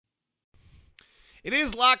It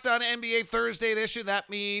is Locked On NBA Thursday edition. That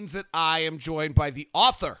means that I am joined by the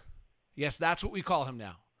author. Yes, that's what we call him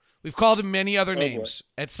now. We've called him many other names.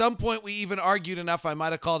 At some point, we even argued enough I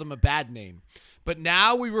might have called him a bad name. But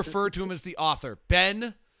now we refer to him as the author.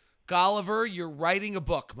 Ben Golliver, you're writing a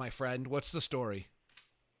book, my friend. What's the story?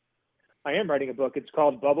 I am writing a book. It's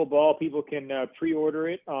called Bubble Ball. People can pre-order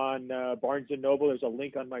it on Barnes & Noble. There's a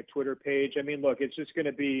link on my Twitter page. I mean, look, it's just going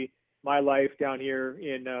to be my life down here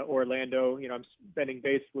in Orlando. You know, I'm spending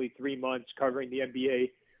basically 3 months covering the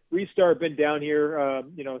NBA restart. Been down here,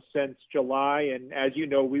 since July. And as you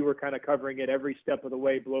know, we were kind of covering it every step of the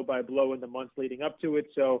way, blow by blow in the months leading up to it.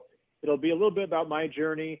 So it'll be a little bit about my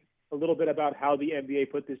journey, a little bit about how the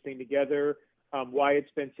NBA put this thing together, why it's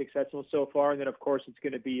been successful so far. And then, of course, it's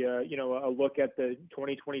going to be, a look at the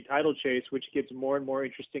 2020 title chase, which gets more and more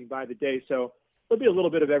interesting by the day. So it'll be a little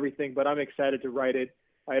bit of everything, but I'm excited to write it.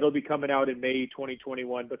 It'll be coming out in May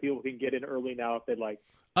 2021, but people can get in early now if they'd like.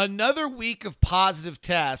 Another week of positive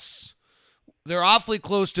tests. They're awfully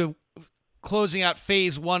close to closing out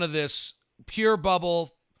phase one of this pure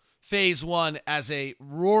bubble phase one as a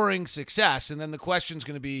roaring success. And then the question is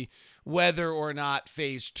going to be whether or not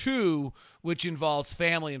phase two, which involves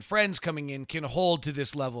family and friends coming in, can hold to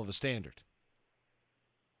this level of a standard.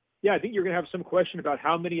 Yeah, I think you're going to have some question about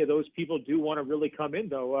how many of those people do want to really come in,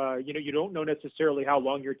 though. You don't know necessarily how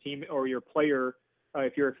long your team or your player,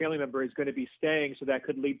 if you're a family member, is going to be staying. So that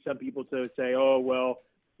could lead some people to say, oh, well,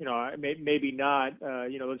 maybe not.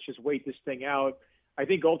 Let's just wait this thing out. I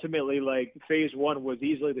think ultimately, phase one was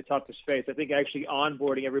easily the toughest phase. I think actually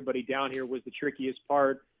onboarding everybody down here was the trickiest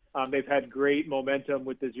part. They've had great momentum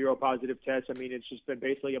with the zero positive tests. I mean, it's just been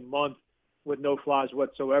basically a month with no flaws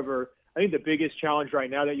whatsoever. I think the biggest challenge right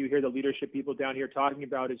now that you hear the leadership people down here talking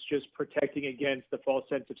about is just protecting against the false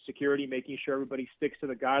sense of security, making sure everybody sticks to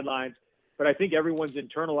the guidelines. But I think everyone's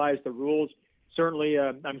internalized the rules. Certainly,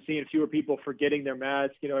 I'm seeing fewer people forgetting their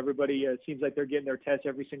masks. Everybody seems like they're getting their tests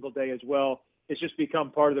every single day as well. It's just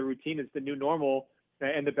become part of the routine. It's the new normal,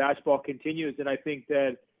 and the basketball continues. And I think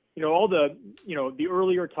that, all the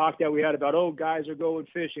earlier talk that we had about, oh, guys are going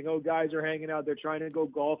fishing, oh, guys are hanging out, they're trying to go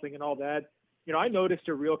golfing and all that. I noticed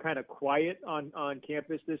a real kind of quiet on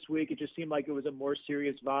campus this week. It just seemed like it was a more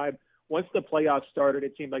serious vibe. Once the playoffs started,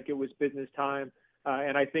 it seemed like it was business time.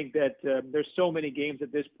 And I think that there's so many games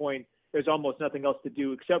at this point, there's almost nothing else to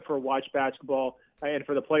do except for watch basketball and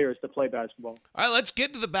for the players to play basketball. All right, let's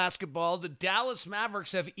get to the basketball. The Dallas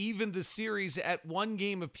Mavericks have evened the series at 1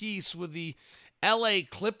 game apiece with the LA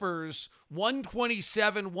Clippers,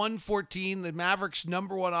 127-114. The Mavericks'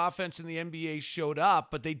 number one offense in the NBA showed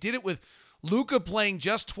up, but they did it with Luka playing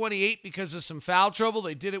just 28 because of some foul trouble.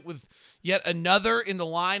 They did it with yet another in the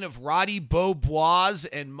line of Roddy Beaubois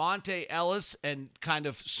and Monte Ellis and kind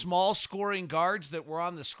of small scoring guards that were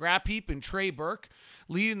on the scrap heap, and Trey Burke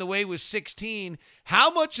leading the way with 16. How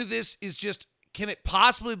much of this is just, can it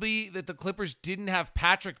possibly be that the Clippers didn't have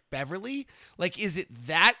Patrick Beverley? Is it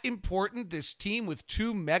that important? This team with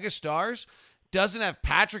two megastars doesn't have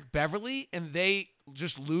Patrick Beverley and they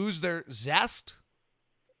just lose their zest?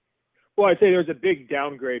 Well, I'd say there's a big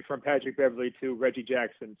downgrade from Patrick Beverley to Reggie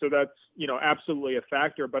Jackson. So that's, absolutely a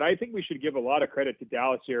factor. But I think we should give a lot of credit to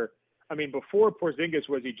Dallas here. I mean, before Porzingis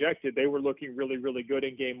was ejected, they were looking really, really good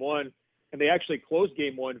in game one. And they actually closed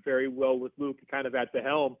game one very well with Luke kind of at the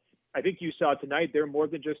helm. I think you saw tonight they're more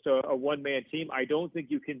than just a one-man team. I don't think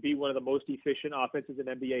you can be one of the most efficient offenses in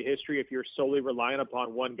NBA history if you're solely reliant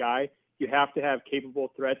upon one guy. You have to have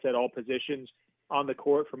capable threats at all positions on the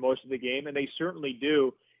court for most of the game, and they certainly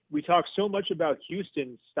do. We talk so much about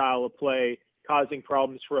Houston's style of play causing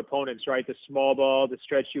problems for opponents, right? The small ball, the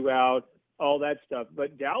stretch you out, all that stuff.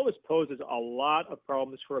 But Dallas poses a lot of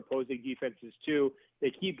problems for opposing defenses too.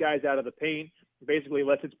 They keep guys out of the paint. Basically,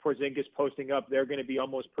 unless it's Porzingis posting up, they're going to be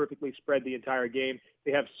almost perfectly spread the entire game.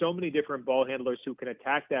 They have so many different ball handlers who can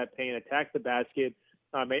attack that paint, attack the basket.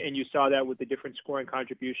 And you saw that with the different scoring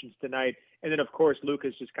contributions tonight. And then, of course, Luke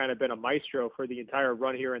has just kind of been a maestro for the entire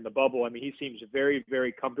run here in the bubble. I mean, he seems very,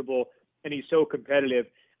 very comfortable, and he's so competitive.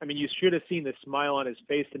 I mean, you should have seen the smile on his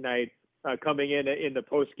face tonight coming in the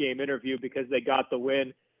post-game interview because they got the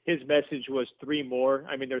win. His message was 3 more.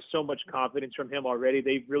 I mean, there's so much confidence from him already.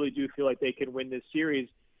 They really do feel like they can win this series,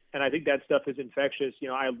 and I think that stuff is infectious.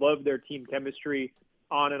 I love their team chemistry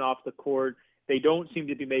on and off the court. They don't seem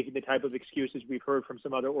to be making the type of excuses we've heard from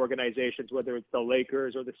some other organizations, whether it's the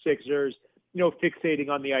Lakers or the Sixers, fixating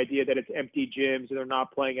on the idea that it's empty gyms and they're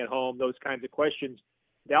not playing at home, those kinds of questions.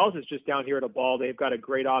 Dallas is just down here at a ball. They've got a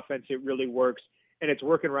great offense. It really works. And it's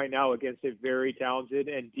working right now against a very talented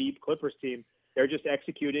and deep Clippers team. They're just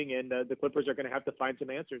executing, and the Clippers are going to have to find some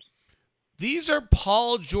answers. These are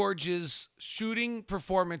Paul George's shooting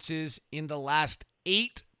performances in the last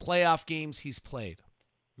 8 playoff games he's played.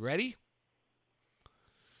 Ready?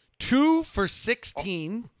 2 for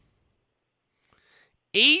 16,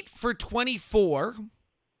 8 for 24,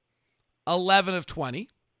 11 of 20,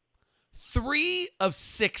 3 of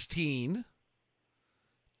 16,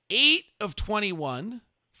 8 of 21,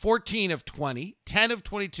 14 of 20, 10 of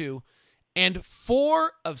 22, and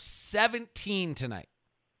 4 of 17 tonight.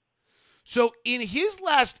 So in his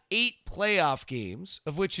last 8 playoff games,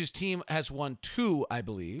 of which his team has won 2, I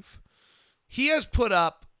believe, he has put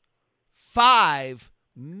up 5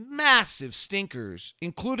 massive stinkers,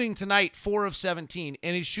 including tonight 4 of 17,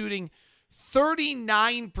 and is shooting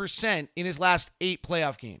 39% in his last 8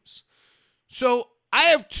 playoff games. So I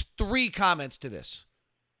have 3 comments to this.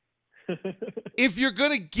 If you're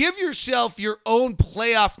going to give yourself your own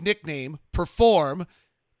playoff nickname, perform,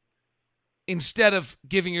 instead of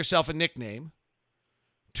giving yourself a nickname.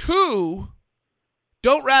 2,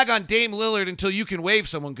 don't rag on Dame Lillard until you can wave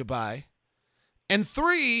someone goodbye. And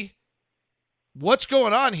 3, what's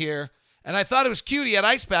going on here? And I thought it was cute he had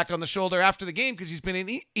ice pack on the shoulder after the game because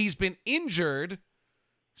he's been injured,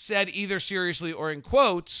 said either seriously or in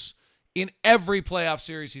quotes, in every playoff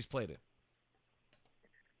series he's played in.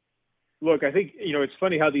 Look, I think, it's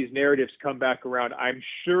funny how these narratives come back around. I'm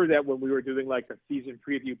sure that when we were doing like a season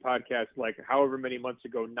preview podcast, like however many months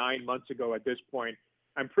ago, 9 months ago at this point,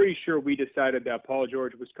 I'm pretty sure we decided that Paul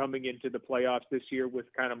George was coming into the playoffs this year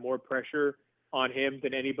with kind of more pressure on him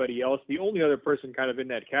than anybody else. The only other person kind of in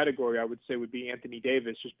that category, I would say, would be Anthony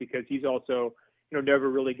Davis, just because he's also,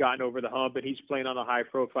 never really gotten over the hump, and he's playing on a high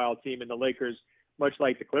profile team in the Lakers, much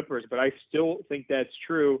like the Clippers. But I still think that's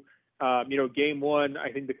true. Game 1,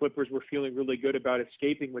 I think the Clippers were feeling really good about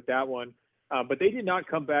escaping with that one. But they did not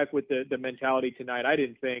come back with the mentality tonight, I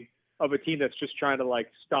didn't think, of a team that's just trying to like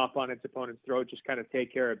stomp on its opponent's throat, just kind of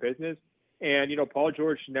take care of business. And, Paul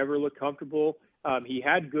George never looked comfortable. He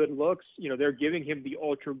had good looks. They're giving him the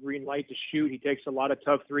ultra green light to shoot. He takes a lot of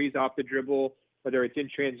tough threes off the dribble, whether it's in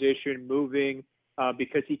transition, moving,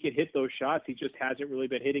 because he can hit those shots. He just hasn't really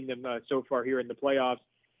been hitting them so far here in the playoffs.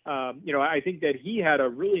 I think that he had a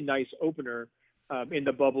really nice opener in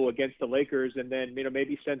the bubble against the Lakers. And then,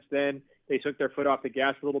 maybe since then they took their foot off the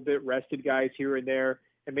gas a little bit, rested guys here and there,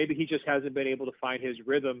 and maybe he just hasn't been able to find his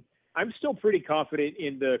rhythm. I'm still pretty confident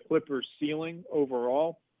in the Clippers' ceiling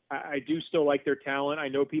overall. I do still like their talent. I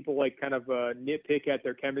know people like kind of nitpick at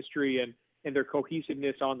their chemistry and their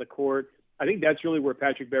cohesiveness on the court. I think that's really where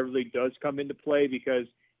Patrick Beverley does come into play, because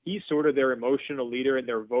he's sort of their emotional leader and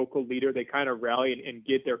their vocal leader. They kind of rally and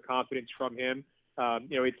get their confidence from him.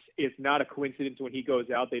 It's not a coincidence when he goes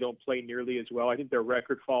out, they don't play nearly as well. I think their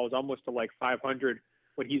record falls almost to like 500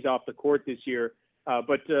 when he's off the court this year.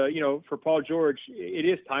 But for Paul George, it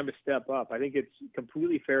is time to step up. I think it's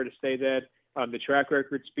completely fair to say that. The track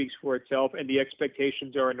record speaks for itself, and the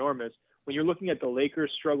expectations are enormous. When you're looking at the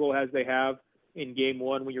Lakers struggle as they have in Game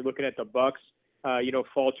 1, when you're looking at the Bucks,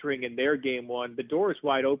 faltering in their Game 1, the door is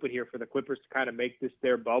wide open here for the Clippers to kind of make this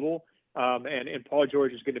their bubble. And Paul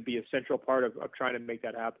George is going to be a central part of trying to make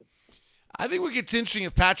that happen. I think what gets interesting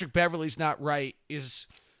if Patrick Beverley's not right is,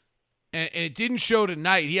 and it didn't show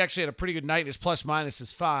tonight, he actually had a pretty good night, his plus minus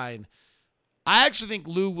is fine. I actually think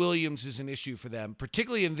Lou Williams is an issue for them,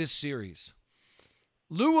 particularly in this series.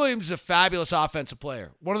 Lou Williams is a fabulous offensive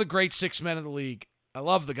player, one of the great 6 men in the league. I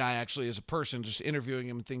love the guy actually as a person, just interviewing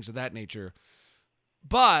him and things of that nature.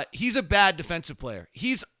 But he's a bad defensive player.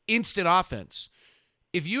 He's instant offense.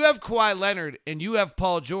 If you have Kawhi Leonard and you have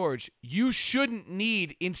Paul George, you shouldn't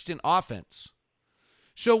need instant offense.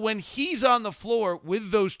 So when he's on the floor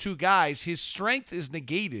with those 2 guys, his strength is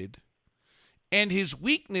negated, and his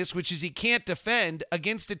weakness, which is he can't defend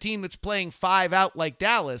against a team that's playing 5 out like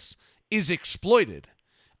Dallas, is exploited.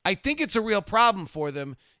 I think it's a real problem for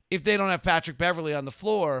them if they don't have Patrick Beverley on the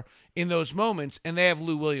floor in those moments and they have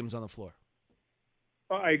Lou Williams on the floor.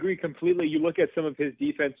 I agree completely. You look at some of his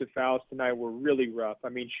defensive fouls tonight were really rough. I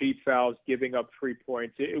mean, cheap fouls, giving up free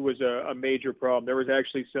points. It was a major problem. There was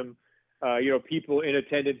actually some, people in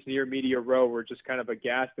attendance near Media Row were just kind of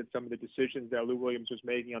aghast at some of the decisions that Lou Williams was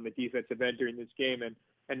making on the defensive end during this game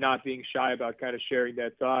and not being shy about kind of sharing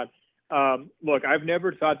that thought. Look, I've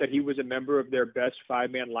never thought that he was a member of their best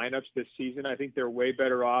 5-man lineups this season. I think they're way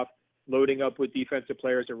better off loading up with defensive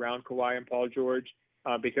players around Kawhi and Paul George.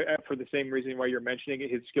 Because for the same reason why you're mentioning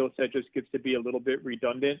it, his skill set just gets to be a little bit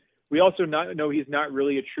redundant. We also know he's not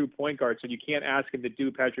really a true point guard, so you can't ask him to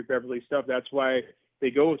do Patrick Beverley stuff. That's why they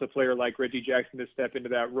go with a player like Reggie Jackson to step into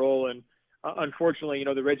that role. And unfortunately,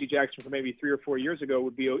 the Reggie Jackson from maybe 3 or 4 years ago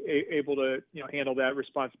would be able to handle that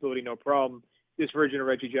responsibility no problem. this version of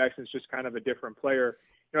Reggie Jackson is just kind of a different player.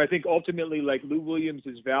 I think ultimately, like, Lou Williams'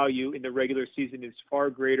 value in the regular season is far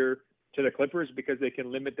greater to the Clippers because they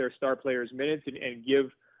can limit their star players' minutes and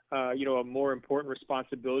give, a more important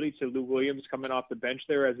responsibility to Lou Williams coming off the bench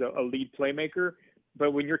there as a lead playmaker.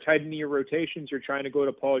 But when you're tightening your rotations, you're trying to go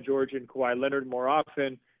to Paul George and Kawhi Leonard more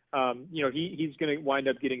often. He's going to wind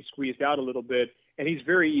up getting squeezed out a little bit, and he's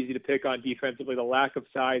very easy to pick on defensively. The lack of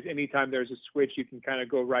size, anytime there's a switch, you can kind of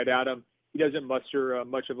go right at him. He doesn't muster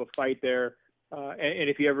much of a fight there. And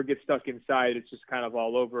if he ever gets stuck inside, it's just kind of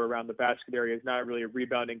all over around the basket area. He's not really a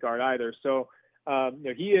rebounding guard either. So,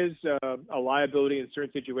 he is a liability in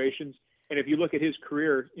certain situations. And if you look at his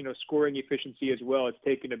career, scoring efficiency as well, it's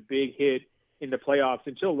taken a big hit in the playoffs.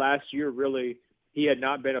 Until last year, really, he had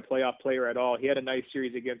not been a playoff player at all. He had a nice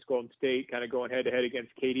series against Golden State, kind of going head-to-head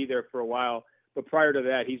against KD there for a while. But prior to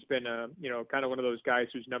that, he's been, kind of one of those guys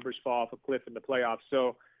whose numbers fall off a cliff in the playoffs.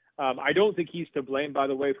 So I don't think he's to blame, by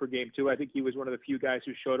the way, for Game 2. I think he was one of the few guys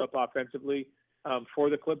who showed up offensively for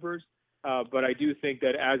the Clippers. But I do think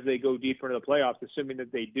that as they go deeper into the playoffs, assuming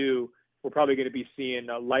that they do, we're probably going to be seeing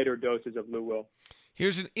lighter doses of Lou Will.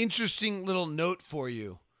 Here's an interesting little note for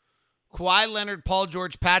you. Kawhi Leonard, Paul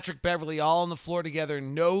George, Patrick Beverley all on the floor together.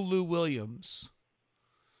 No Lou Williams.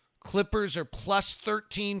 Clippers are plus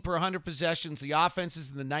 13 per 100 possessions. The offense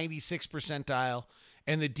is in the 96th percentile,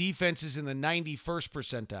 and the defense is in the 91st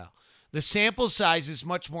percentile. The sample size is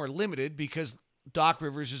much more limited because Doc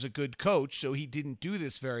Rivers is a good coach, so he didn't do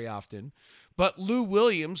this very often. But Lou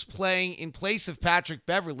Williams playing in place of Patrick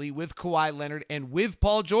Beverley with Kawhi Leonard and with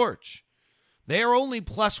Paul George, they are only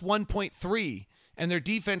plus 1.3, and their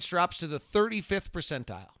defense drops to the 35th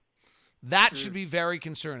percentile. That should be very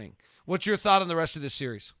concerning. What's your thought on the rest of this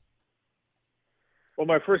series? Well,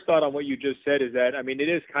 my first thought on what you just said is that, it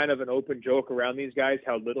is kind of an open joke around these guys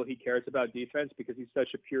how little he cares about defense because he's such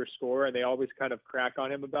a pure scorer, and they always kind of crack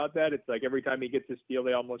on him about that. It's like every time he gets a steal,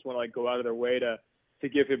 they almost want to go out of their way to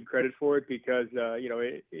give him credit for it because,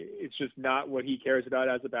 it's just not what he cares about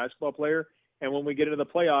as a basketball player. And when we get into the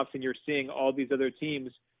playoffs and you're seeing all these other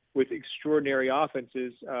teams with extraordinary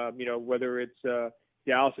offenses, whether it's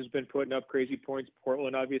Dallas has been putting up crazy points,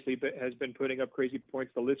 Portland obviously has been putting up crazy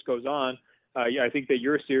points, the list goes on. I think that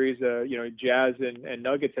your series, Jazz and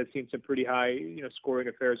Nuggets has seen some pretty high, scoring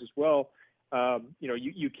affairs as well.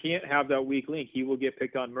 You can't have that weak link. He will get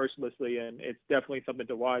picked on mercilessly, and it's definitely something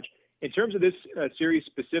to watch. In terms of this series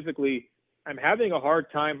specifically, I'm having a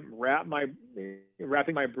hard time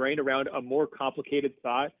wrapping my brain around a more complicated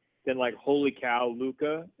thought than like, holy cow,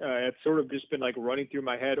 Luka. It's sort of just been like running through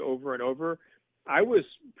my head over and over. I was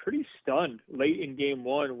pretty stunned late in Game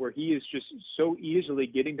 1 where he is just so easily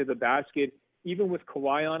getting to the basket, even with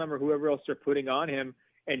Kawhi on him or whoever else they're putting on him,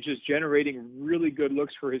 and just generating really good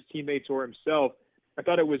looks for his teammates or himself. I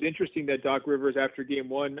thought it was interesting that Doc Rivers, after Game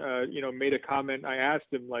 1, made a comment. I asked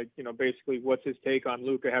him, basically what's his take on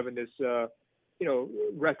Luka having this,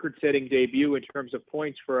 record-setting debut in terms of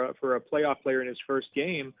points for a playoff player in his first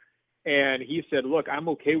game. And he said, look, I'm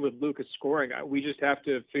okay with Luka scoring. We just have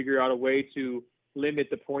to figure out a way to limit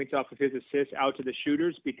the points off of his assists out to the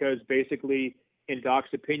shooters because basically, in Doc's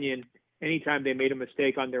opinion, anytime they made a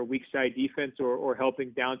mistake on their weak side defense or helping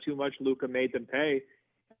down too much, Luka made them pay.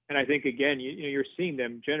 And I think, again, you're seeing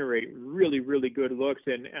them generate really, really good looks.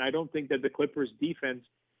 And I don't think that the Clippers defense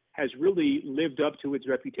has really lived up to its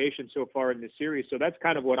reputation so far in this series. So that's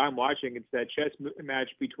kind of what I'm watching. It's that chess match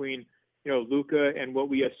between Luka and what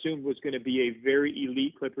we assumed was going to be a very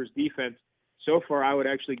elite Clippers defense. So far, I would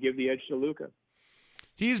actually give the edge to Luka.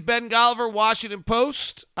 He's Ben Golliver, Washington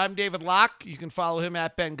Post. I'm David Locke. You can follow him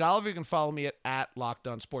at Ben Golliver. You can follow me at Locked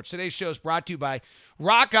On Sports. Today's show is brought to you by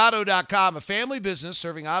RockAuto.com, a family business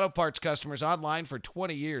serving auto parts customers online for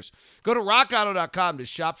 20 years. Go to RockAuto.com to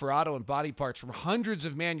shop for auto and body parts from hundreds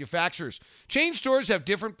of manufacturers. Chain stores have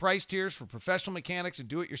different price tiers for professional mechanics and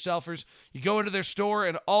do-it-yourselfers. You go into their store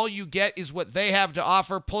and all you get is what they have to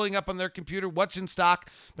offer, pulling up on their computer what's in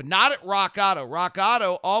stock, but not at Rock Auto. Rock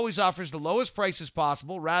Auto always offers the lowest prices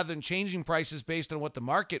possible rather than changing prices based on what the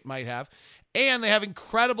market might have. And they have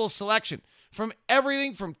incredible selection from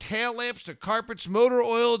everything from tail lamps to carpets, motor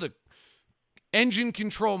oil to engine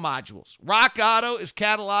control modules. Rock Auto is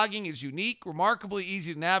cataloging is unique, remarkably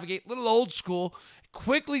easy to navigate, little old school,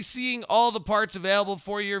 quickly seeing all the parts available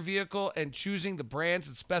for your vehicle and choosing the brands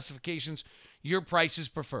and specifications your prices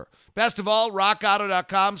prefer. Best of all,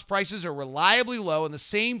 RockAuto.com's prices are reliably low and the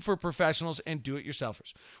same for professionals and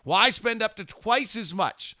do-it-yourselfers. Why spend up to twice as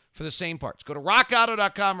much for the same parts. Go to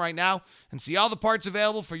rockauto.com right now and see all the parts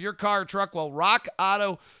available for your car or truck. Well,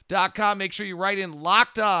 rockauto.com, make sure you write in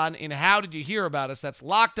Locked On in How Did You Hear About Us. That's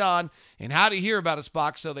Locked On in How Did You Hear About Us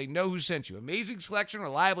box so they know who sent you. Amazing selection,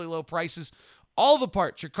 reliably low prices, all the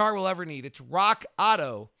parts your car will ever need. It's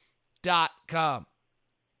rockauto.com.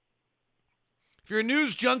 If you're a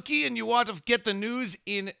news junkie and you want to get the news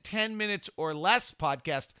in 10 minutes or less,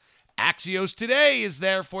 podcast Axios Today is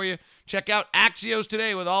there for you. Check out Axios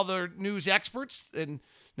Today with all their news experts and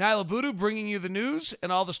Nyla Budu bringing you the news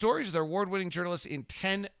and all the stories. They're award-winning journalists in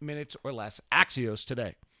 10 minutes or less. Axios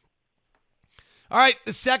Today. All right,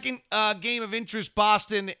 the second game of interest,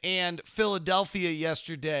 Boston and Philadelphia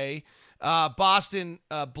yesterday. Boston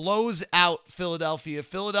blows out Philadelphia.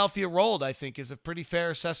 Philadelphia rolled, I think, is a pretty fair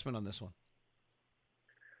assessment on this one.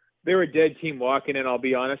 They're a dead team walking in. I'll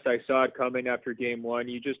be honest. I saw it coming after game one.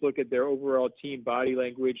 You just look at their overall team body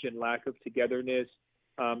language and lack of togetherness.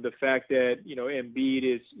 The fact that, Embiid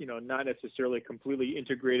is, not necessarily completely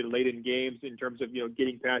integrated late in games in terms of,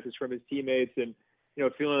 getting passes from his teammates and,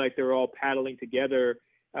 feeling like they're all paddling together.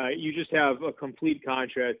 You just have a complete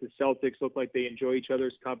contrast. The Celtics look like they enjoy each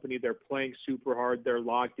other's company. They're playing super hard. They're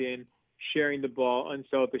locked in, sharing the ball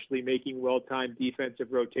unselfishly, making well-timed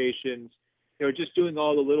defensive rotations. Just doing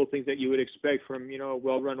all the little things that you would expect from, a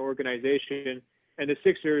well-run organization. And the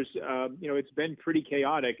Sixers, it's been pretty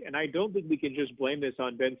chaotic. And I don't think we can just blame this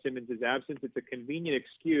on Ben Simmons' absence. It's a convenient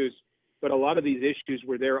excuse, but a lot of these issues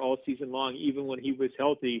were there all season long, even when he was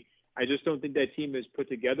healthy. I just don't think that team is put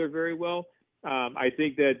together very well. I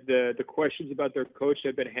think that the questions about their coach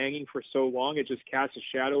have been hanging for so long. It just casts a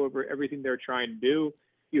shadow over everything they're trying to do.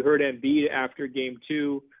 You heard Embiid after game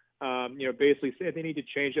two, basically said they need to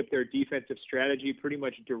change up their defensive strategy, pretty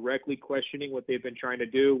much directly questioning what they've been trying to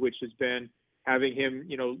do, which has been having him,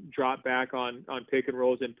 drop back on pick and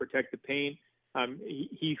rolls and protect the paint.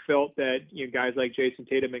 He felt that, guys like Jason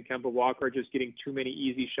Tatum and Kemba Walker are just getting too many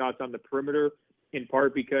easy shots on the perimeter, in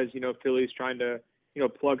part because, Philly's trying to,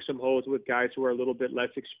 plug some holes with guys who are a little bit less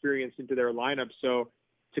experienced into their lineup. So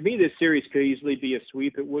to me, this series could easily be a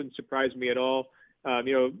sweep. It wouldn't surprise me at all.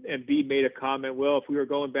 Embiid made a comment, well, if we were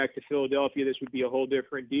going back to Philadelphia, this would be a whole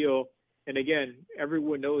different deal. And again,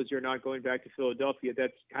 everyone knows you're not going back to Philadelphia.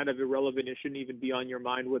 That's kind of irrelevant. It shouldn't even be on your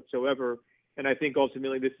mind whatsoever. And I think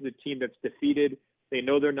ultimately this is a team that's defeated. They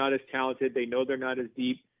know they're not as talented. They know they're not as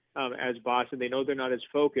deep as Boston. They know they're not as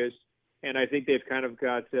focused. And I think they've kind of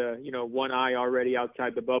got, one eye already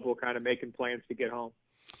outside the bubble, kind of making plans to get home.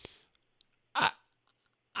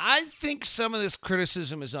 I think some of this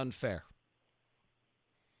criticism is unfair.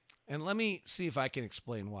 And let me see if I can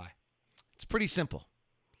explain why. It's pretty simple.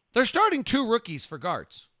 They're starting two rookies for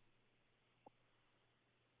guards.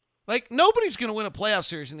 Like, nobody's going to win a playoff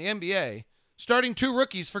series in the NBA starting two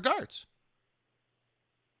rookies for guards.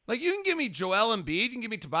 Like, you can give me Joel Embiid, you can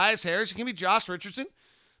give me Tobias Harris, you can give me Josh Richardson.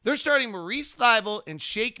 They're starting Maurice Thybulle and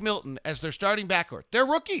Shake Milton as their starting backcourt. They're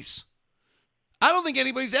rookies. I don't think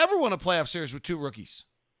anybody's ever won a playoff series with two rookies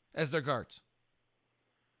as their guards.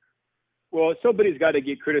 Well, somebody's got to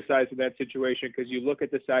get criticized in that situation because you look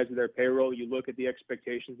at the size of their payroll, you look at the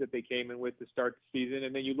expectations that they came in with to start the season,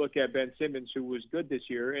 and then you look at Ben Simmons, who was good this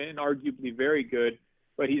year and arguably very good,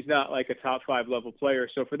 but he's not like a top five level player.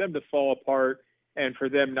 So for them to fall apart and for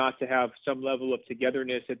them not to have some level of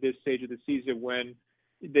togetherness at this stage of the season when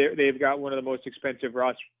they've got one of the most expensive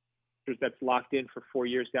rosters that's locked in for 4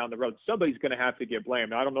 years down the road, somebody's going to have to get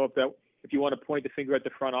blamed. I don't know if you want to point the finger at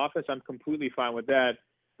the front office, I'm completely fine with that.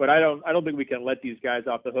 But I don't think we can let these guys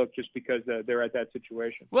off the hook just because they're at that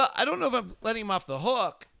situation. Well, I don't know if I'm letting them off the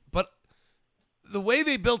hook, but the way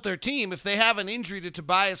they built their team, if they have an injury to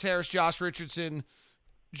Tobias Harris, Josh Richardson,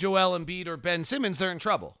 Joel Embiid, or Ben Simmons, they're in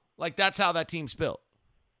trouble. Like, that's how that team's built.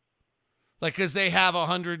 Like, because they have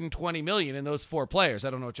 $120 million in those four players. I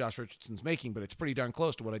don't know what Josh Richardson's making, but it's pretty darn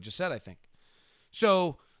close to what I just said, I think.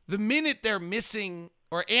 So the minute they're missing,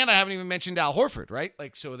 and I haven't even mentioned Al Horford, right?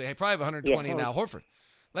 Like, so they probably have 120 in Al Horford.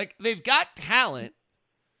 Like, they've got talent,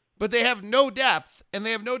 but they have no depth, and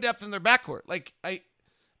they have no depth in their backcourt. Like,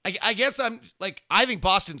 I guess I think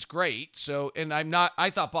Boston's great. So, and I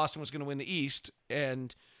thought Boston was going to win the East,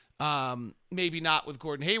 and maybe not with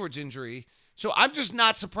Gordon Hayward's injury. So I'm just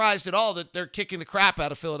not surprised at all that they're kicking the crap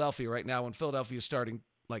out of Philadelphia right now when Philadelphia is starting,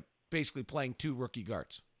 like, basically playing two rookie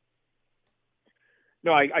guards.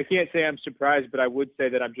 No, I can't say I'm surprised, but I would say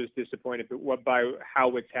that I'm just disappointed by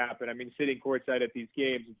how it's happened. I mean, sitting courtside at these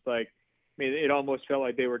games, it's like, it almost felt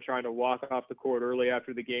like they were trying to walk off the court early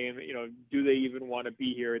after the game. Do they even want to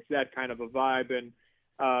be here? It's that kind of a vibe. And,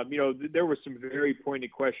 there were some very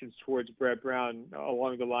pointed questions towards Brett Brown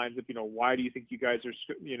along the lines of, why do you think you guys are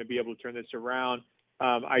going to be able to turn this around?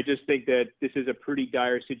 I just think that this is a pretty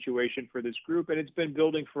dire situation for this group, and it's been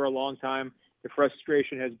building for a long time. The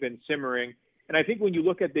frustration has been simmering. And I think when you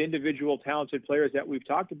look at the individual talented players that we've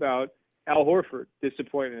talked about, Al Horford,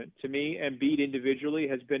 disappointment. To me, Embiid individually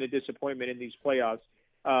has been a disappointment in these playoffs.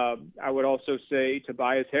 I would also say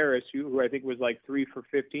Tobias Harris, who I think was like 3 for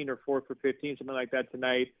 15 or 4 for 15, something like that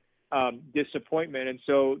tonight, disappointment. And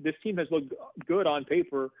so this team has looked good on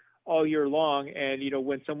paper all year long. And,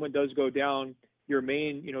 when someone does go down, your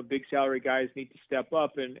main, big salary guys need to step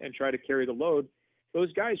up and try to carry the load.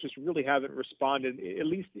 Those guys just really haven't responded, at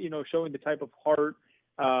least, showing the type of heart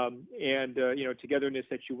and togetherness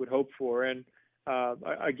that you would hope for. And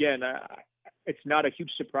again, it's not a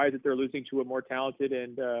huge surprise that they're losing to a more talented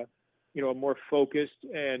and, a more focused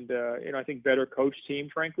and, I think better coached team,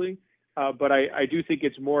 frankly. But I do think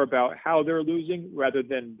it's more about how they're losing rather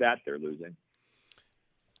than that they're losing.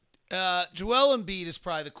 Joel Embiid is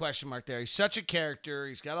probably the question mark there. He's such a character.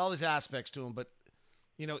 He's got all these aspects to him, but,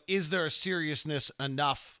 is there a seriousness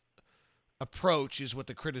enough approach is what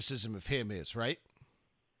the criticism of him is, right?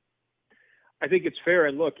 I think it's fair.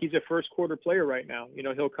 And look, he's a first quarter player right now.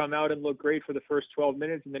 He'll come out and look great for the first 12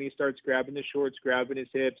 minutes, and then he starts grabbing the shorts, grabbing his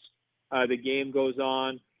hips. The game goes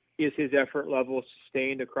on. Is his effort level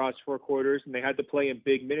sustained across 4 quarters? And they had to play in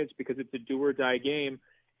big minutes because it's a do or die game.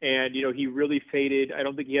 And, he really faded. I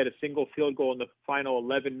don't think he had a single field goal in the final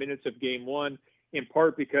 11 minutes of game 1, in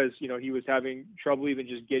part because, he was having trouble even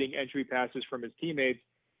just getting entry passes from his teammates.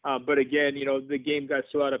 But again, the game got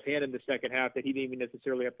so out of hand in the second half that he didn't even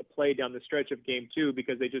necessarily have to play down the stretch of game 2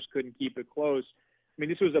 because they just couldn't keep it close. I mean,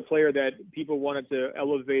 this was a player that people wanted to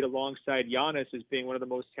elevate alongside Giannis as being one of the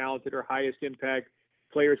most talented or highest impact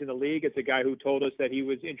players in the league. It's a guy who told us that he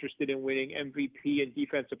was interested in winning MVP and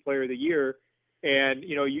Defensive Player of the Year. And,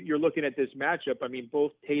 you're looking at this matchup. I mean,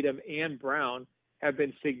 both Tatum and Brown have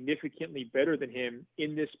been significantly better than him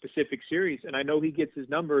in this specific series. And I know he gets his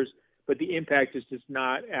numbers, but the impact just does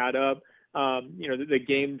not add up. The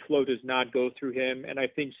game flow does not go through him. And I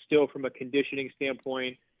think still from a conditioning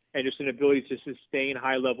standpoint and just an ability to sustain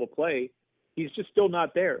high-level play, he's just still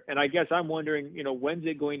not there. And I guess I'm wondering, when's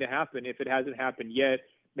it going to happen if it hasn't happened yet?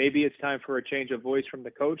 Maybe it's time for a change of voice from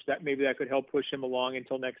the coach. Maybe that could help push him along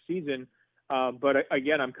until next season. But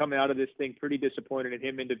again, I'm coming out of this thing pretty disappointed in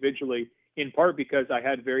him individually, in part because I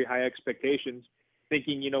had very high expectations,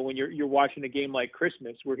 thinking, when you're watching a game like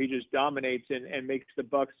Christmas where he just dominates and makes the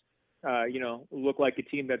Bucks, look like a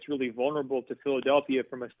team that's really vulnerable to Philadelphia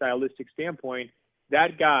from a stylistic standpoint.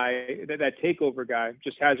 That guy, that takeover guy,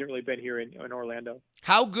 just hasn't really been here in Orlando.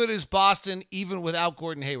 How good is Boston even without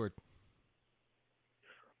Gordon Hayward?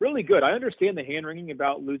 Really good. I understand the hand-wringing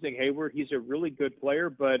about losing Hayward. He's a really good player,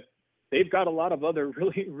 but they've got a lot of other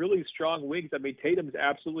really, really strong wings. I mean, Tatum's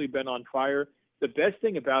absolutely been on fire. The best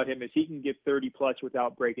thing about him is he can get 30-plus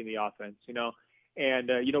without breaking the offense, And,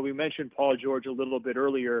 we mentioned Paul George a little bit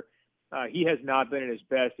earlier. He has not been at his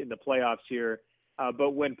best in the playoffs here.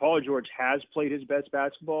 But when Paul George has played his best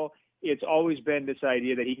basketball, it's always been this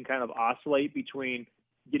idea that he can kind of oscillate between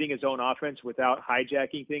getting his own offense without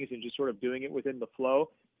hijacking things and just sort of doing it within the flow.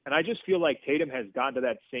 And I just feel like Tatum has gotten to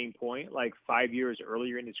that same point like 5 years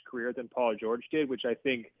earlier in his career than Paul George did, which I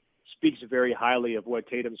think speaks very highly of what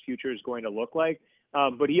Tatum's future is going to look like.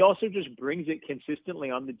 But he also just brings it consistently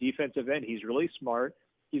on the defensive end. He's really smart.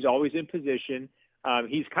 He's always in position.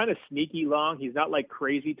 He's kind of sneaky long. He's not like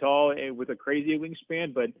crazy tall and with a crazy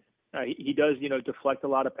wingspan, but he does, deflect a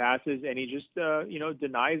lot of passes, and he just,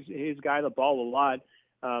 denies his guy the ball a lot.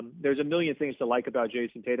 There's a million things to like about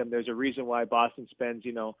Jason Tatum. There's a reason why Boston spends,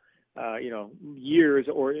 years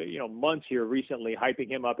or, months here recently hyping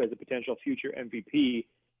him up as a potential future MVP.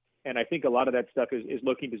 And I think a lot of that stuff is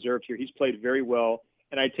looking deserved here. He's played very well.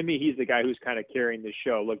 And to me, he's the guy who's kind of carrying this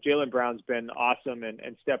show. Look, Jaylen Brown's been awesome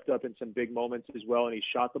and stepped up in some big moments as well, and he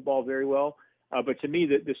shot the ball very well. But to me,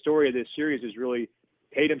 the story of this series is really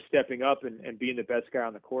Tatum stepping up and being the best guy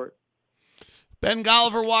on the court. Ben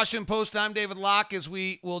Golliver, Washington Post. I'm David Locke, as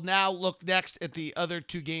we will now look next at the other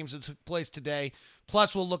 2 games that took place today.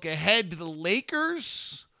 Plus, we'll look ahead to the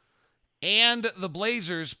Lakers and the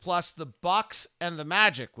Blazers, plus the Bucks and the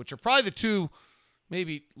Magic, which are probably the 2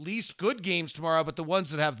 maybe least good games tomorrow, but the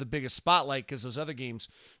ones that have the biggest spotlight, because those other games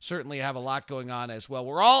certainly have a lot going on as well.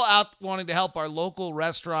 We're all out wanting to help our local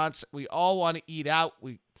restaurants. We all want to eat out.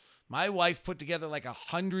 My wife put together like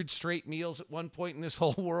 100 straight meals at one point in this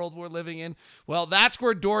whole world we're living in. Well, that's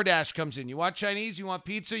where DoorDash comes in. You want Chinese, you want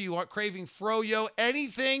pizza, you want craving froyo,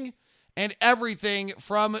 anything and everything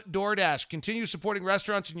from DoorDash. Continue supporting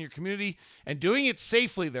restaurants in your community and doing it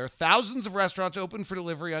safely. There are thousands of restaurants open for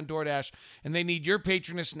delivery on DoorDash, and they need your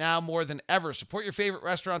patronage now more than ever. Support your favorite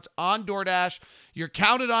restaurants on DoorDash. You're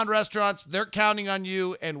counted on restaurants. They're counting on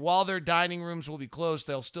you, and while their dining rooms will be closed,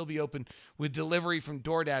 they'll still be open with delivery from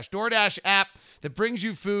DoorDash. DoorDash app that brings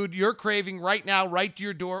you food you're craving right now, right to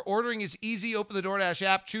your door. Ordering is easy. Open the DoorDash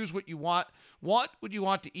app. Choose what you want. What would you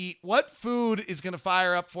want to eat? What food is going to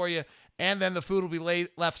fire up for you? And then the food will be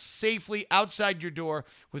left safely outside your door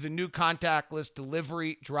with a new contactless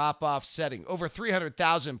delivery drop-off setting. Over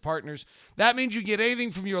 300,000 partners. That means you get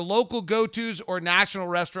anything from your local go-tos or national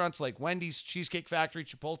restaurants like Wendy's, Cheesecake Factory,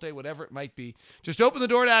 Chipotle, whatever it might be. Just open the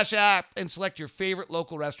DoorDash app and select your favorite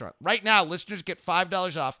local restaurant. Right now, listeners get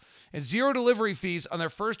 $5 off and 0 delivery fees on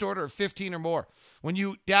their first order of 15 or more. When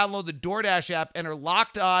you download the DoorDash app, enter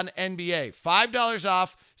Locked On NBA. $5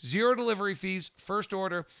 off, 0 delivery fees, first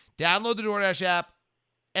order. Download the DoorDash app,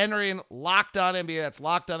 enter in Locked On NBA. That's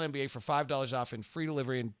Locked On NBA for $5 off and free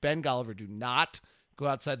delivery. And Ben Golliver, do not go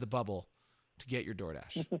outside the bubble to get your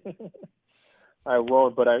DoorDash. I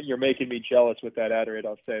won't, but you're making me jealous with that ad rate.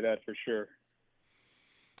 I'll say that for sure.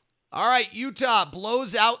 All right, Utah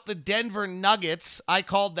blows out the Denver Nuggets. I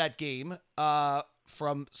called that game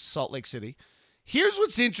from Salt Lake City. Here's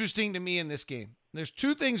what's interesting to me in this game. There's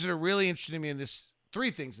two things that are really interesting to me in this,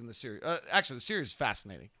 three things in the series. Actually, the series is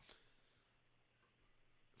fascinating.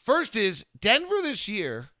 First is Denver this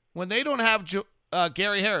year, when they don't have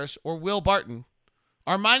Gary Harris or Will Barton,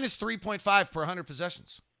 are minus 3.5 per 100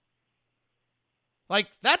 possessions. Like,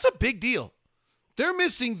 that's a big deal. They're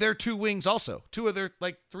missing their two wings also. Two of their,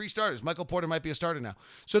 three starters. Michael Porter might be a starter now.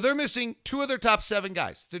 So they're missing two of their top 7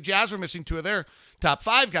 guys. The Jazz were missing two of their top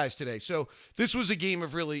 5 guys today. So this was a game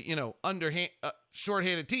of really,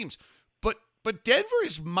 shorthanded teams. But Denver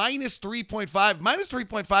is minus 3.5. Minus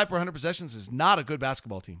 3.5 per 100 possessions is not a good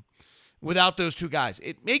basketball team without those two guys.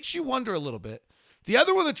 It makes you wonder a little bit. The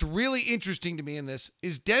other one that's really interesting to me in this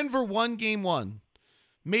is Denver won game 1.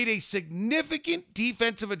 Made a significant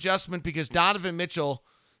defensive adjustment because Donovan Mitchell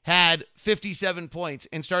had 57 points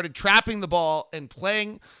and started trapping the ball and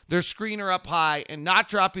playing their screener up high and not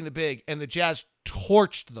dropping the big, and the Jazz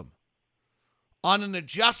torched them. On an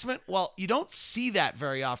adjustment, well, you don't see that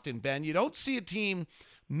very often, Ben. You don't see a team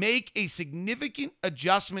make a significant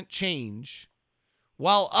adjustment change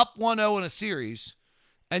while up 1-0 in a series,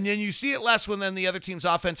 and then you see it less when then the other team's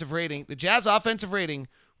offensive rating. The Jazz offensive rating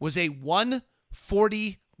was a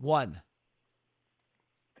 141.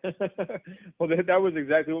 Well, that was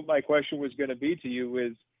exactly what my question was going to be to you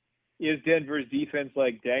is Denver's defense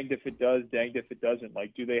danged if it does, danged if it doesn't?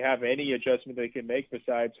 Do they have any adjustment they can make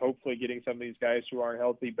besides hopefully getting some of these guys who aren't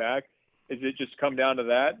healthy back? Is it just come down to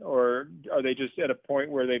that, or are they just at a point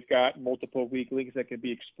where they've got multiple weak links that can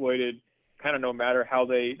be exploited kind of no matter how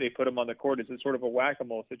they put them on the court? Is it sort of a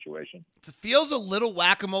whack-a-mole situation? It feels a little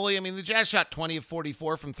whack-a-mole. I mean, the Jazz shot 20 of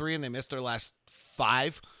 44 from 3, and they missed their last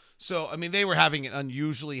 5. So, I mean, they were having an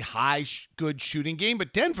unusually high, good shooting game.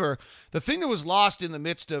 But Denver, the thing that was lost in the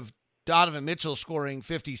midst of Donovan Mitchell scoring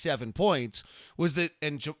 57 points was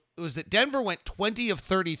that Denver went 20 of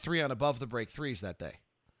 33 on above the break threes that day.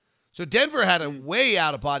 So Denver had a way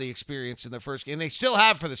out of body experience in the first game. They still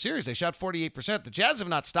have for the series. They shot 48%. The Jazz have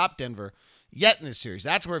not stopped Denver yet in this series.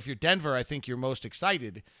 That's where, if you're Denver, I think you're most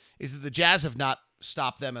excited, is that the Jazz have not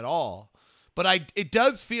stopped them at all. But it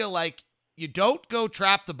does feel like you don't go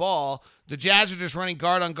trap the ball. The Jazz are just running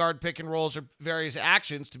guard-on-guard pick and rolls or various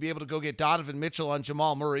actions to be able to go get Donovan Mitchell on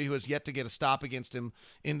Jamal Murray, who has yet to get a stop against him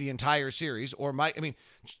in the entire series.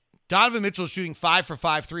 Donovan Mitchell is shooting 5 for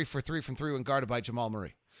 5, 3 for 3 from 3 when guarded by Jamal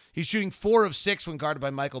Murray. He's shooting 4 of 6 when guarded by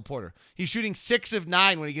Michael Porter. He's shooting 6 of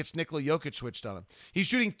 9 when he gets Nikola Jokic switched on him. He's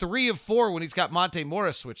shooting 3 of 4 when he's got Monte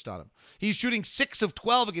Morris switched on him. He's shooting 6 of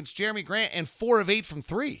 12 against Jeremy Grant and 4 of 8 from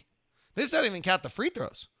 3. This doesn't even count the free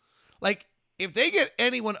throws. If they get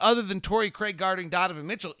anyone other than Torrey Craig guarding Donovan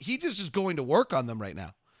Mitchell, he just is going to work on them right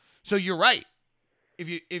now. So you're right. If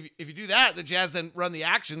you do that, the Jazz then run the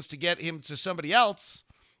actions to get him to somebody else.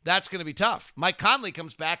 That's going to be tough. Mike Conley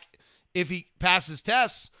comes back if he passes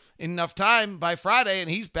tests in enough time by Friday,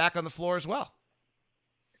 and he's back on the floor as well.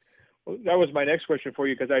 Well, that was my next question for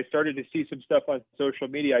you, because I started to see some stuff on social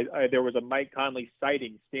media. There was a Mike Conley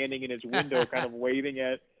sighting standing in his window kind of waving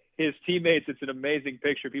at his teammates. It's an amazing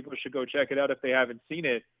picture. People should go check it out if they haven't seen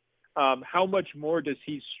it. How much more does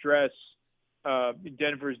he stress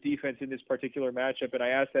Denver's defense in this particular matchup? And I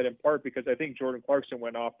ask that in part because I think Jordan Clarkson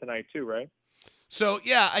went off tonight too, right? So,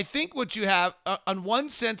 yeah, I think what you have, on one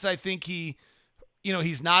sense, I think he's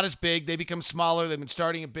not as big. They become smaller. They've been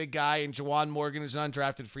starting a big guy in Juwan Morgan, who's an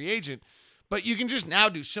undrafted free agent. But you can just now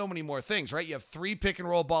do so many more things, right? You have 3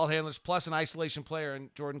 pick-and-roll ball handlers plus an isolation player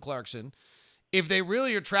in Jordan Clarkson. If they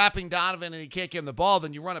really are trapping Donovan and he can't get him the ball,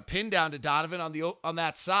 then you run a pin down to Donovan on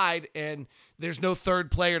that side, and there's no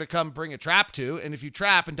third player to come bring a trap to. And if you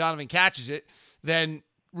trap and Donovan catches it, then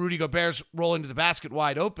Rudy Gobert's rolling to the basket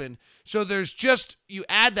wide open. So there's just, you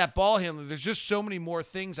add that ball handler, there's just so many more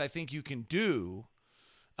things I think you can do.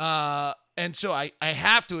 And so I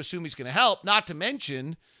have to assume he's going to help, not to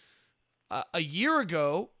mention a year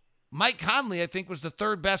ago, Mike Conley, I think, was the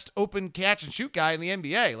 3rd best open catch and shoot guy in the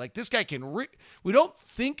NBA. Like, this guy can we don't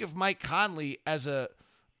think of Mike Conley as a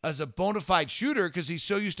bona fide shooter because he's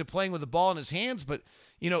so used to playing with the ball in his hands. But,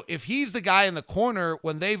 if he's the guy in the corner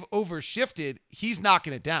when they've overshifted, he's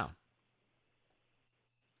knocking it down.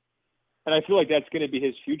 And I feel like that's going to be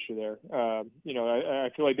his future there. I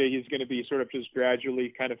feel like that he's going to be sort of just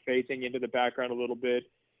gradually kind of phasing into the background a little bit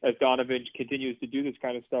as Donovan continues to do this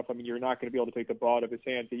kind of stuff. I mean, you're not going to be able to take the ball out of his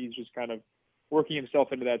hands. He's just kind of working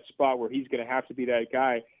himself into that spot where he's going to have to be that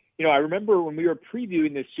guy. I remember when we were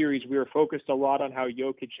previewing this series, we were focused a lot on how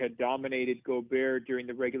Jokic had dominated Gobert during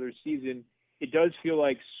the regular season. It does feel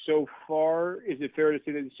like so far, is it fair to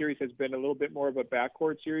say that the series has been a little bit more of a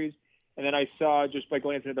backcourt series? And then I saw, just by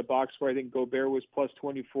glancing at the box score, I think Gobert was plus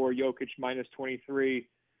 24, Jokic minus 23.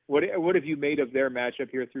 What have you made of their matchup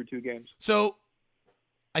here through 2 games? So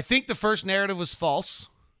I think the first narrative was false.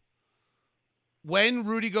 When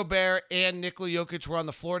Rudy Gobert and Nikola Jokic were on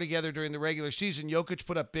the floor together during the regular season, Jokic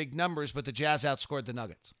put up big numbers, but the Jazz outscored the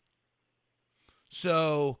Nuggets.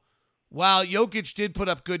 So while Jokic did put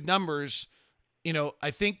up good numbers,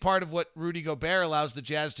 I think part of what Rudy Gobert allows the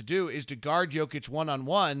Jazz to do is to guard Jokic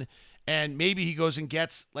one-on-one, and maybe he goes and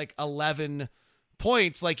gets like 11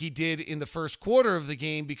 points like he did in the first quarter of the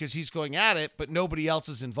game because he's going at it, but nobody else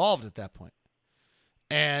is involved at that point.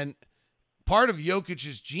 And part of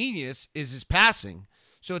Jokic's genius is his passing.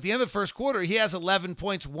 So at the end of the first quarter, he has 11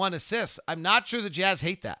 points, 1 assist. I'm not sure the Jazz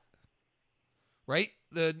hate that, right?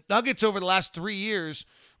 The Nuggets over the last 3 years,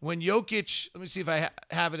 when Jokic, let me see if I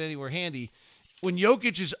have it anywhere handy. When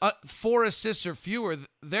Jokic is 4 assists or fewer,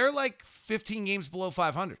 they're like 15 games below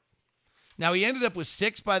 500. Now, he ended up with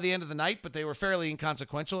 6 by the end of the night, but they were fairly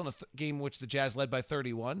inconsequential in a game in which the Jazz led by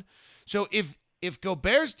 31. So if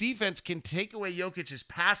Gobert's defense can take away Jokic's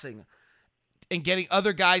passing and getting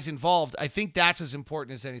other guys involved, I think that's as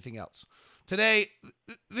important as anything else. Today,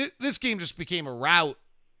 this game just became a rout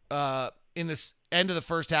in this end of the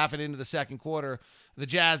first half and into the second quarter.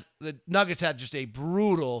 The Nuggets had just a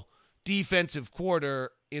brutal defensive quarter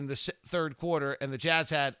in the third quarter, and the Jazz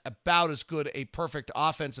had about as good a perfect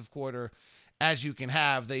offensive quarter as you can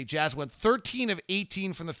have. The Jazz went 13 of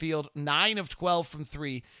 18 from the field, 9 of 12 from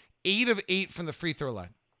 3, 8 of 8 from the free throw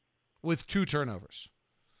line with 2 turnovers.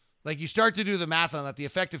 Like, you start to do the math on that, the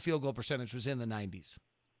effective field goal percentage was in the 90s.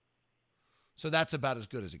 So that's about as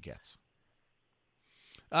good as it gets.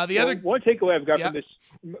 One takeaway I've got from this,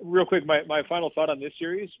 real quick, my final thought on this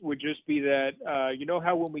series would just be that,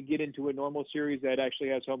 how when we get into a normal series that actually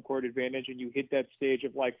has home court advantage and you hit that stage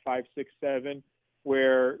of like 5, 6, 7,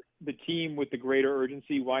 where the team with the greater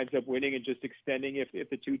urgency winds up winning and just extending if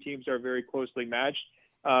the 2 teams are very closely matched,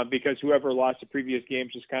 because whoever lost the previous game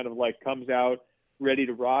just kind of like comes out ready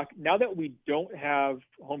to rock. Now that we don't have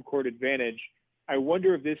home court advantage, I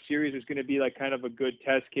wonder if this series is going to be like kind of a good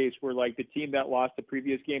test case where like the team that lost the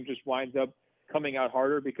previous game just winds up coming out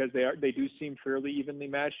harder because they do seem fairly evenly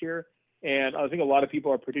matched here. And I think a lot of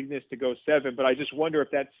people are predicting this to go 7, but I just wonder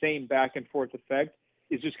if that same back and forth effect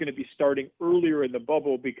is just going to be starting earlier in the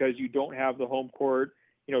bubble because you don't have the home court,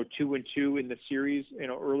 2-2 in the series,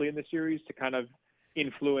 early in the series to kind of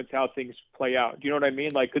influence how things play out. Do you know what I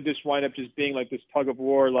mean? Like, could this wind up just being like this tug of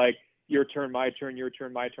war, like your turn, my turn, your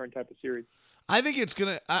turn, my turn type of series? I think it's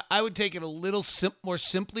going to – I would take it a little more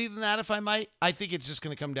simply than that, if I might. I think it's just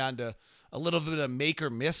going to come down to a little bit of make or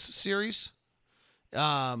miss series.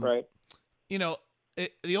 Right.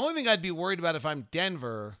 The only thing I'd be worried about if I'm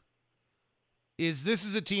Denver is this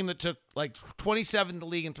is a team that took like 27 in the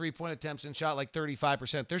league in three-point attempts and shot like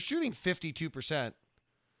 35%. They're shooting 52%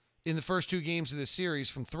 in the first 2 games of this series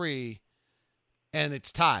from 3, and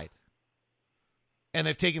it's tied. And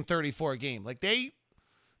they've taken 34 a game. Like,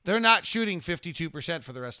 they're not shooting 52%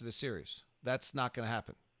 for the rest of the series. That's not going to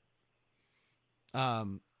happen.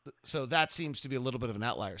 So that seems to be a little bit of an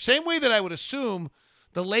outlier. Same way that I would assume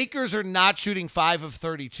the Lakers are not shooting 5 of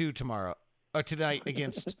 32 tonight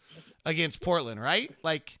against Portland, right?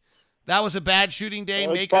 Like, that was a bad shooting day,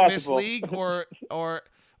 make or miss league, or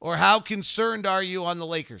how concerned are you on the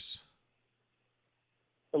Lakers?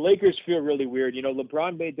 The Lakers feel really weird. You know,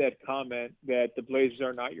 LeBron made that comment that the Blazers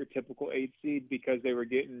are not your typical 8 seed because they were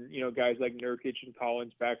getting, you know, guys like Nurkic and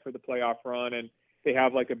Collins back for the playoff run, and they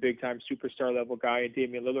have like a big-time superstar level guy in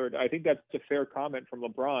Damian Lillard. I think that's a fair comment from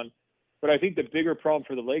LeBron. But I think the bigger problem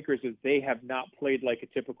for the Lakers is they have not played like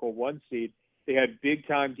a typical 1 seed. They had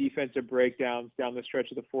big-time defensive breakdowns down the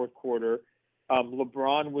stretch of the fourth quarter.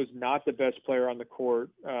 LeBron was not the best player on the court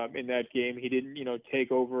in that game. He didn't, you know, take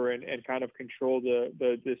over and kind of control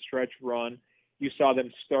the stretch run. You saw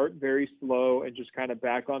them start very slow and just kind of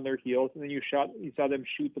back on their heels, and then you saw them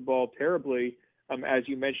shoot the ball terribly, as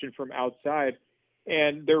you mentioned, from outside.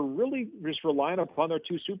 And they're really just relying upon their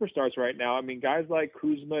 2 superstars right now. I mean, guys like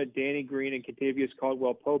Kuzma, Danny Green, and Kentavious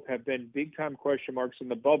Caldwell-Pope have been big-time question marks in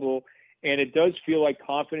the bubble. And it does feel like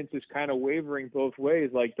confidence is kind of wavering both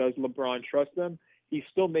ways. Like, does LeBron trust them? He's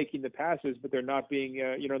still making the passes, but they're not being,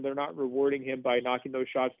 they're not rewarding him by knocking those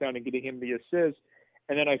shots down and getting him the assists.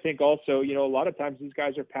 And then I think also, you know, a lot of times these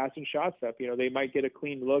guys are passing shots up. You know, they might get a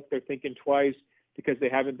clean look. They're thinking twice because they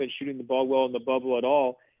haven't been shooting the ball well in the bubble at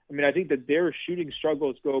all. I mean, I think that their shooting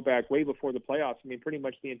struggles go back way before the playoffs. I mean, pretty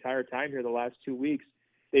much the entire time here, the last 2 weeks,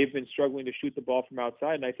 they've been struggling to shoot the ball from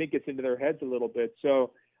outside. And I think it's into their heads a little bit.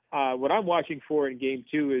 So, what I'm watching for in game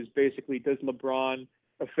 2 is basically, does LeBron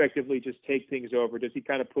effectively just take things over? Does he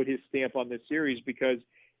kind of put his stamp on this series? Because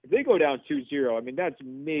if they go down 2-0, I mean, that's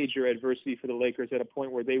major adversity for the Lakers at a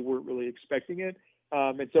point where they weren't really expecting it.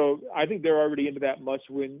 And so I think they're already into that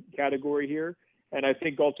must-win category here. And I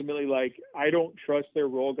think ultimately, like, I don't trust their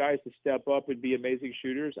role guys to step up and be amazing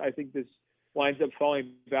shooters. I think this winds up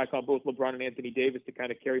falling back on both LeBron and Anthony Davis to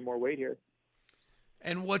kind of carry more weight here.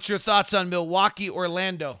 And what's your thoughts on Milwaukee,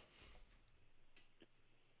 Orlando?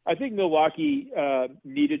 I think Milwaukee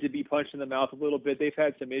needed to be punched in the mouth a little bit. They've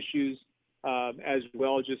had some issues as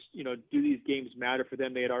well. Just, you know, do these games matter for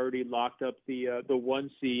them? They had already locked up the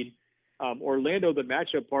 1 seed. Orlando, the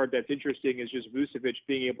matchup part that's interesting is just Vucevic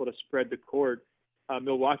being able to spread the court.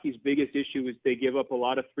 Milwaukee's biggest issue is they give up a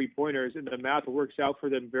lot of 3-pointers, and the math works out for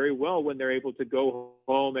them very well when they're able to go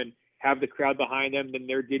home and have the crowd behind them. Then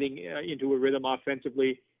they're getting into a rhythm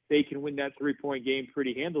offensively. They can win that 3-point game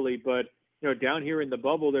pretty handily. But, you know, down here in the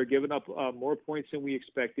bubble, they're giving up more points than we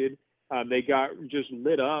expected. They got just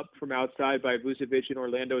lit up from outside by Vucevic and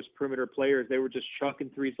Orlando's perimeter players. They were just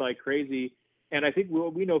chucking threes like crazy. And I think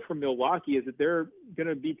what we know from Milwaukee is that they're going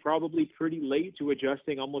to be probably pretty late to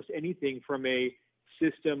adjusting almost anything from a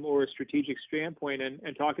system or a strategic standpoint. And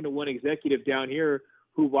talking to one executive down here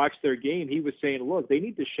who watched their game, he was saying, look, they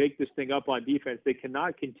need to shake this thing up on defense. They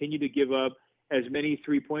cannot continue to give up as many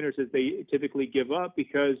 3-pointers as they typically give up,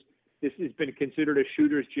 because this has been considered a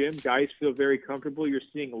shooter's gym. Guys feel very comfortable. You're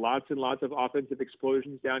seeing lots and lots of offensive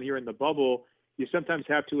explosions down here in the bubble. You sometimes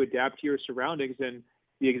have to adapt to your surroundings. And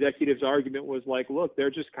the executive's argument was like, look, they're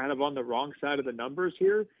just kind of on the wrong side of the numbers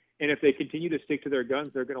here. And if they continue to stick to their guns,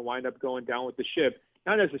 they're going to wind up going down with the ship.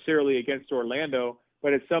 Not necessarily against Orlando,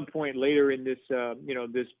 but at some point later in this,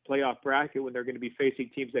 this playoff bracket when they're going to be facing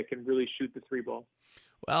teams that can really shoot the 3 ball.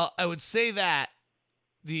 Well, I would say that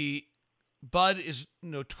the Bud is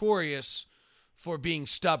notorious for being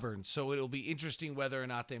stubborn, so it'll be interesting whether or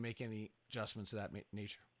not they make any adjustments of that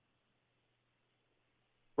nature.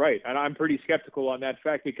 Right, and I'm pretty skeptical on that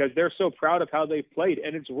fact because they're so proud of how they've played,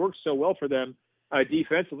 and it's worked so well for them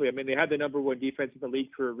defensively. I mean, they had the number 1 defense in the league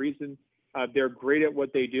for a reason. They're great at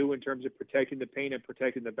what they do in terms of protecting the paint and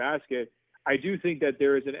protecting the basket. I do think that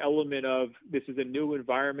there is an element of this is a new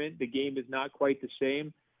environment. The game is not quite the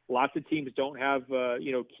same. Lots of teams don't have,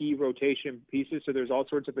 key rotation pieces, so there's all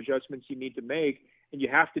sorts of adjustments you need to make, and you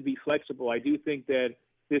have to be flexible. I do think that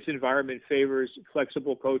this environment favors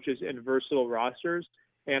flexible coaches and versatile rosters.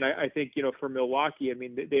 And I think, for Milwaukee, I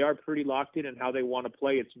mean, they are pretty locked in how they want to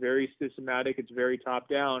play. It's very systematic. It's very top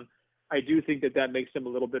down. I do think that makes them a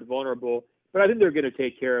little bit vulnerable, but I think they're going to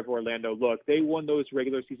take care of Orlando. Look, they won those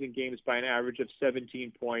regular season games by an average of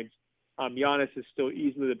 17 points. Giannis is still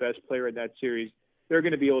easily the best player in that series. They're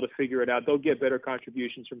going to be able to figure it out. They'll get better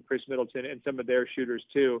contributions from Chris Middleton and some of their shooters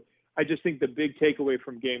too. I just think the big takeaway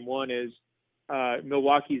from game 1 is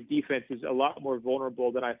Milwaukee's defense is a lot more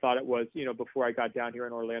vulnerable than I thought it was, before I got down here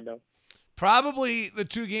in Orlando. Probably the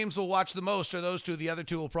 2 games we'll watch the most are those 2. The other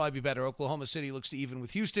 2 will probably be better. Oklahoma City looks to even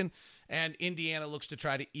with Houston, and Indiana looks to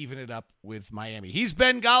try to even it up with Miami. He's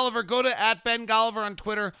Ben Golliver. Go to @BenGolliver on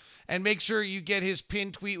Twitter and make sure you get his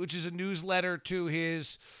pinned tweet, which is a newsletter to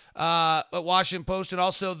his Washington Post. And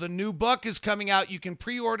also the new book is coming out. You can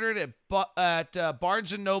pre-order it at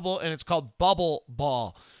Barnes & Noble, and it's called Bubble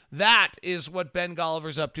Ball. That is what Ben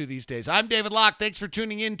Golliver's up to these days. I'm David Locke. Thanks for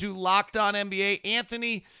tuning in to Locked On NBA.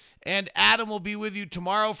 Anthony And Adam will be with you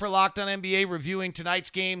tomorrow for Locked On NBA, reviewing tonight's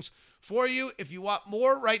games for you. If you want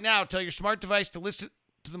more right now, tell your smart device to listen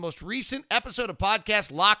to the most recent episode of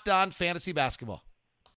podcast Locked On Fantasy Basketball.